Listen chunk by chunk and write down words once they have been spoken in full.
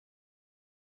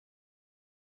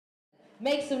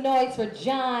Make some noise for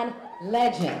John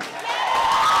Legend.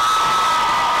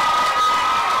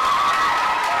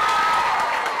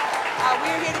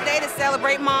 We're here today to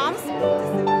celebrate moms,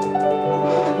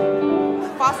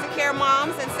 foster care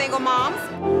moms and single moms.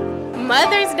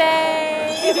 Mother's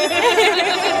Day!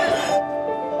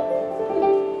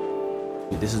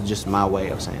 This is just my way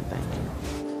of saying thank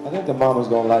you. I think the mama's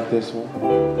gonna like this one.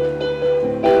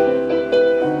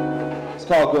 It's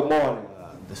called Good Morning.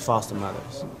 The foster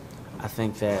mothers. I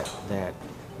think that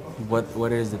what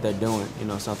it is that they're doing, you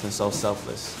know, something so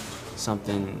selfless,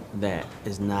 something that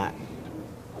is not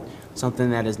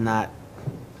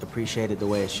appreciated the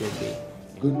way it should be.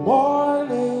 Good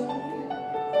morning,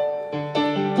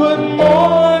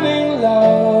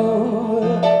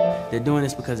 love. They're doing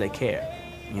this because they care,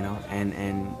 you know,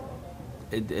 and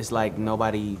it's like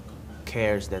nobody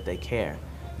cares that they care.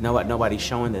 Nobody's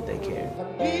showing that they care.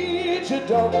 I need you,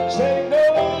 don't say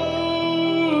no.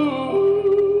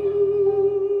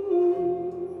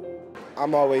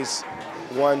 I'm always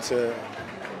one to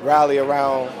rally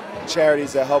around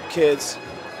charities that help kids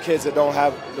that don't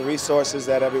have the resources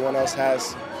that everyone else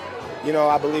has. You know,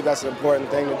 I believe that's an important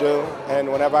thing to do,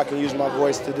 and whenever I can use my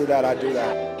voice to do that, I do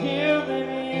that.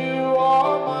 Giving you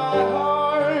all my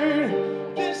heart.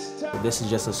 This is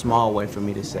just a small way for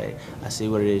me to say, I see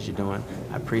what it is you're doing,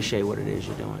 I appreciate what it is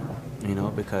you're doing, you know,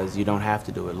 because you don't have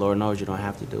to do it. Lord knows you don't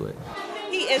have to do it.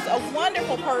 He is a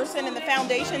wonderful person in the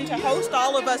foundation to host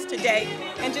all of us today,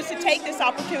 and just to take this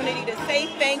opportunity to say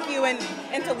thank you and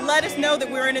to let us know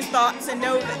that we're in his thoughts and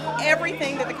know that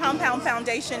everything that the Compound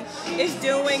Foundation is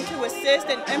doing to assist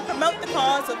and promote the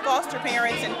cause of foster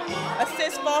parents and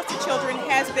assist foster children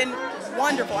has been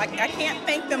wonderful. I can't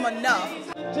thank them enough.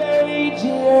 Today,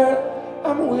 dear,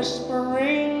 I'm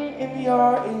whispering in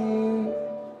your ear.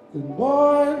 Good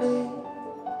morning.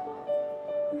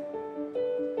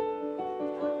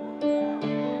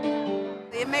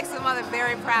 It makes a mother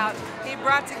very proud. He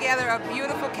brought together a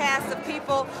beautiful cast of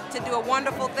people to do a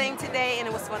wonderful thing today, and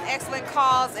it was for an excellent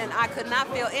cause, and I could not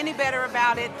feel any better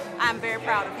about it. I'm very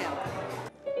proud of him.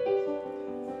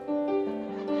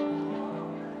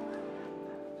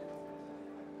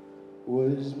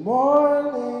 Was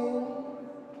morning.